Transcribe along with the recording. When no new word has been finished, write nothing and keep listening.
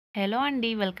Hello అండి.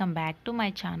 Welcome back to my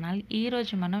channel.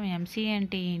 ఈరోజు మనం ఎంసీఏ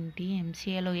అంటే ఏంటి,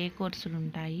 ఎంసీఏలో ఏ కోర్సులు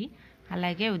ఉంటాయి,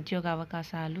 అలాగే ఉద్యోగ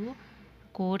అవకాశాలు,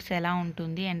 కోర్స్ ఎలా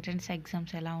ఉంటుంది, ఎంట్రన్స్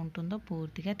ఎగ్జామ్స్ ఎలా ఉంటుందో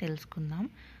పూర్తిగా తెలుసుకుందాం.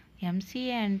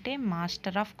 ఎంసీఏ అంటే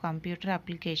మాస్టర్ ఆఫ్ కంప్యూటర్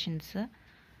అప్లికేషన్స్.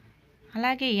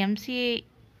 అలాగే ఎంసీఏ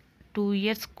 2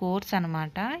 ఇయర్స్ కోర్స్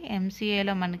అనమాట.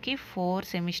 ఎంసీఏలో మనకి 4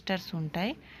 సెమిస్టర్స్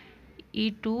ఉంటాయి. ఈ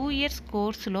 2 ఇయర్స్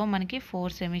కోర్సులో మనకి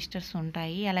 4 సెమిస్టర్స్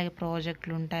ఉంటాయి. అలాగే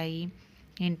ప్రాజెక్టులు ఉంటాయి,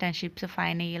 ఇంటర్న్షిప్స్,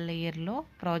 ఫైనల్ ఇయర్లో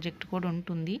ప్రాజెక్ట్ కూడా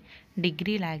ఉంటుంది.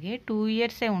 డిగ్రీ లాగే 2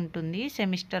 ఇయర్సే ఉంటుంది.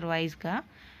 సెమిస్టర్ వైజ్గా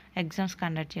ఎగ్జామ్స్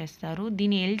కండక్ట్ చేస్తారు.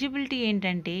 దీని ఎలిజిబిలిటీ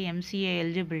ఏంటంటే, MCA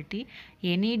eligibility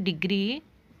any degree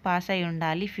pass అయి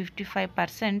ఉండాలి,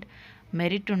 55%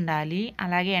 మెరిట్ ఉండాలి,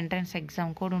 అలాగే ఎంట్రన్స్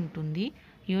ఎగ్జామ్ కూడా ఉంటుంది.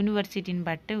 యూనివర్సిటీని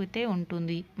బట్టి అయితే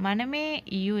ఉంటుంది. మనమే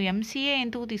ఈ ఎంసీఏ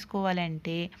ఎందుకు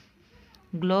తీసుకోవాలంటే,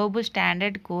 గ్లోబల్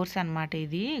స్టాండర్డ్ కోర్స్ అనమాట.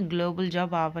 ఇది గ్లోబల్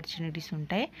జాబ్ ఆపర్చునిటీస్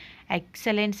ఉంటాయి,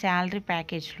 ఎక్సలెంట్ శాలరీ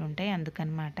ప్యాకేజ్లు ఉంటాయి,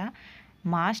 అందుకనమాట.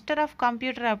 Master of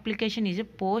computer application is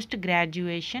post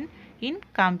graduation in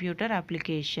computer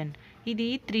application. ఇది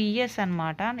 3 ఇయర్స్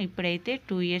అనమాట. ఇప్పుడైతే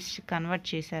 2 ఇయర్స్ కన్వర్ట్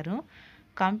చేశారు.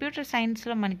 కంప్యూటర్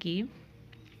సైన్స్లో మనకి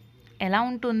ఎలా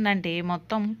ఉంటుందంటే,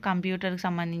 మొత్తం కంప్యూటర్కి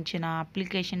సంబంధించిన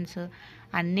అప్లికేషన్స్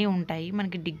అన్నీ ఉంటాయి.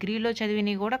 మనకి డిగ్రీలో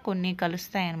చదివినవి కూడా కొన్ని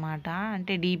కలుస్తాయి అన్నమాట.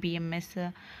 అంటే డిబిఎంఎస్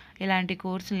ఇలాంటి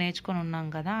కోర్సులు నేర్చుకొని ఉన్నాం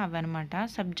కదా, అవన్నమాట.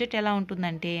 సబ్జెక్ట్ ఎలా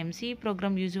ఉంటుందంటే, MCE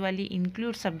programme usually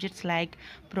include subjects like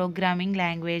programming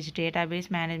language, database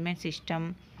management system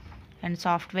and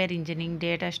software engineering,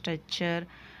 data structure,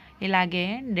 ఇలాగే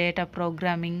డేటా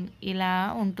ప్రోగ్రామింగ్ ఇలా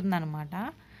ఉంటుందన్నమాట.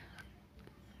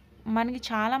 మనకి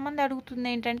చాలామంది అడుగుతుంది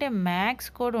ఏంటంటే,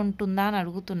 మ్యాథ్స్ కూడా ఉంటుందా అని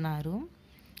అడుగుతున్నారు.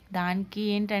 దానికి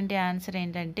ఏంటంటే ఆన్సర్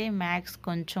ఏంటంటే, మ్యాథ్స్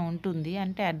కొంచెం ఉంటుంది.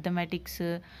 అంటే అర్థమెటిక్స్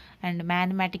అండ్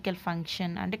మ్యాథమెటికల్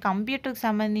ఫంక్షన్, అంటే కంప్యూటర్కి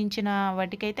సంబంధించిన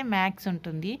వాటికైతే మ్యాథ్స్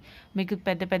ఉంటుంది. మీకు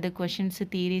పెద్ద పెద్ద క్వశ్చన్స్,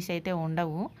 థియరీస్ అయితే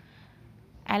ఉండవు.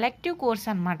 ఎలెక్టివ్ కోర్స్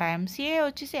అనమాట. ఎంసీఏ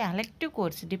వచ్చేసి elective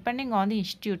course. Depending on the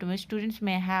institute, students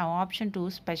may have option to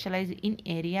specialise in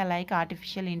area like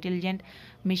artificial intelligent,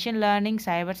 machine learning,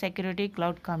 cyber security,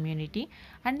 cloud community.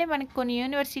 అంటే మనకి కొన్ని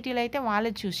యూనివర్సిటీలు అయితే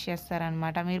వాళ్ళే చూస్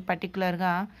చేస్తారనమాట. మీరు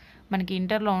పర్టికులర్గా మనకి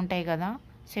ఇంటర్లో ఉంటాయి కదా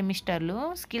సెమిస్టర్లు,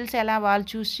 స్కిల్స్ ఎలా వాళ్ళు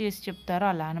చూస్ చేసి చెప్తారో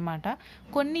అలా అనమాట.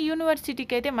 కొన్ని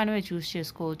యూనివర్సిటీకి అయితే మనమే చూస్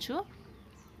చేసుకోవచ్చు.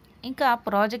 ఇంకా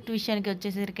ప్రాజెక్ట్ విషయానికి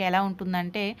వచ్చేసరికి ఎలా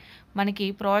ఉంటుందంటే, మనకి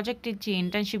ప్రాజెక్ట్ ఇచ్చి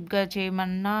ఇంటర్న్షిప్గా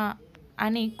చేయమన్నా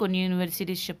అని కొన్ని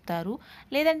యూనివర్సిటీస్ చెప్తారు.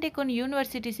 లేదంటే కొన్ని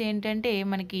యూనివర్సిటీస్ ఏంటంటే,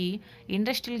 మనకి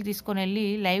ఇండస్ట్రీకి తీసుకొని వెళ్ళి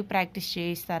లైవ్ ప్రాక్టీస్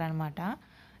చేయిస్తారనమాట.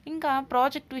 ఇంకా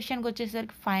ప్రాజెక్ట్ విషయానికి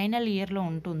వచ్చేసరికి ఫైనల్ ఇయర్లో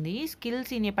ఉంటుంది.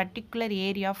 Skills in a particular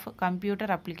area of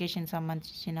computer application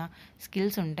సంబంధించిన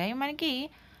స్కిల్స్ ఉంటాయి. మనకి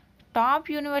టాప్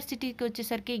యూనివర్సిటీకి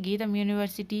వచ్చేసరికి గీతం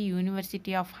university,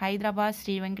 university of Hyderabad,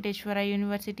 Shri Venkateswara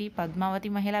university, Padmavati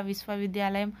మహిళా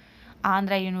విశ్వవిద్యాలయం,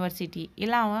 ఆంధ్ర యూనివర్సిటీ,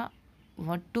 ఇలా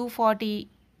 240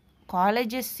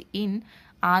 colleges in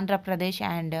Andhra Pradesh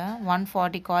and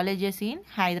 140 colleges in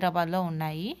హైదరాబాద్లో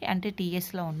ఉన్నాయి. అంటే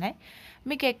టీఎస్లో ఉన్నాయి.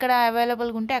 మీకు ఎక్కడ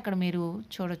అవైలబుల్గా ఉంటే అక్కడ మీరు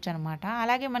చూడొచ్చు అనమాట.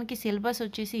 అలాగే మనకి సిలబస్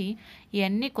వచ్చేసి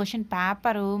ఇవన్నీ క్వశ్చన్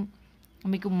పేపరు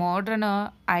మీకు మోడ్రన్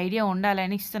ఐడియా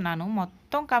ఉండాలని ఇస్తున్నాను.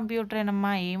 మొత్తం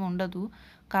కంప్యూటరేనమ్మా, ఏమి ఉండదు.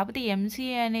 కాకపోతే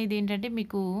ఎంసీఏ అనేది ఏంటంటే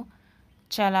మీకు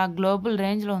చాలా గ్లోబల్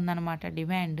రేంజ్లో ఉందన్నమాట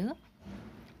డిమాండ్.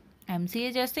 ఎంసీఏ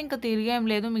చేస్తే ఇంకా తిరిగేం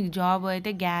లేదు, మీకు జాబ్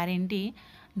అయితే గ్యారెంటీ.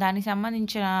 దానికి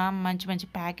సంబంధించిన మంచి మంచి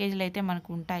ప్యాకేజీలు అయితే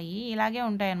మనకు ఉంటాయి. ఇలాగే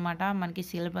ఉంటాయి అన్నమాట. మనకి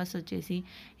సిలబస్ వచ్చేసి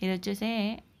ఇది వచ్చేసి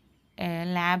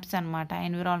ల్యాబ్స్ అనమాట.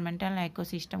 Environmental,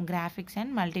 ecosystem, graphics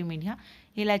and multimedia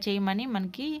ఇలా చేయమని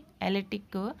మనకి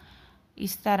ఎలక్టిక్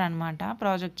ఇస్తారనమాట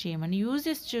ప్రాజెక్ట్ చేయమని.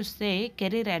 యూజెస్ చూస్తే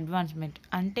కెరీర్ అడ్వాన్స్మెంట్,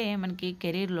 అంటే మనకి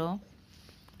కెరీర్లో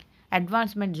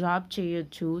అడ్వాన్స్మెంట్ జాబ్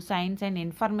చేయొచ్చు. Science and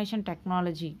information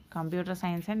technology, computer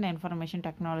science and information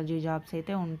technology jobs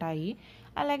అయితే ఉంటాయి.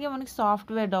 అలాగే మనకి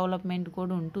సాఫ్ట్వేర్ డెవలప్మెంట్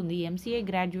కూడా ఉంటుంది. MCA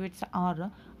graduates are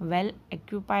well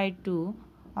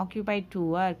occupied to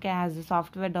work as a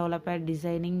software developer,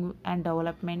 designing and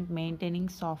development, maintaining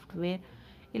software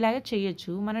ఇలాగే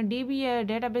చేయొచ్చు. మన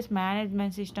డేటాబేస్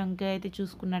మేనేజ్మెంట్ సిస్టమ్కి అయితే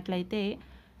చూసుకున్నట్లయితే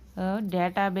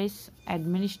database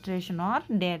administration are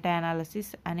data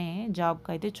analysis అనే జాబ్కి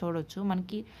అయితే చూడొచ్చు.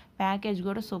 మనకి ప్యాకేజ్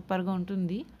కూడా సూపర్గా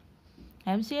ఉంటుంది.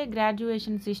 ఎంసీఏ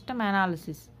గ్రాడ్యుయేషన్ సిస్టమ్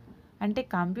అనాలిసిస్, అంటే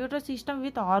కంప్యూటర్ సిస్టమ్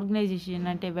విత్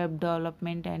ఆర్గనైజేషన్, అంటే వెబ్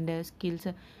డెవలప్మెంట్ అండ్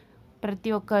స్కిల్స్. ప్రతి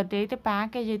ఒక్కటి అయితే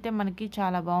ప్యాకేజ్ అయితే మనకి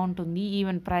చాలా బాగుంటుంది.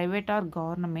 Even private or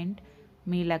government,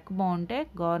 me luck బాగుంటే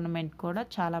గవర్నమెంట్ కూడా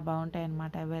చాలా బాగుంటాయి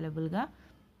అన్నమాట అవైలబుల్గా.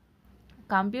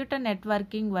 Computer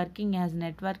networking, working as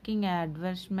networking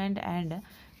advertisement and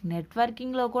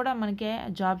నెట్వర్కింగ్లో కూడా మనకి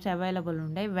జాబ్స్ అవైలబుల్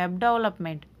ఉంటాయి. Web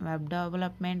development, web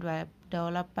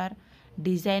developer,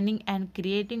 designing and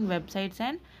creating websites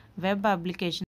and web application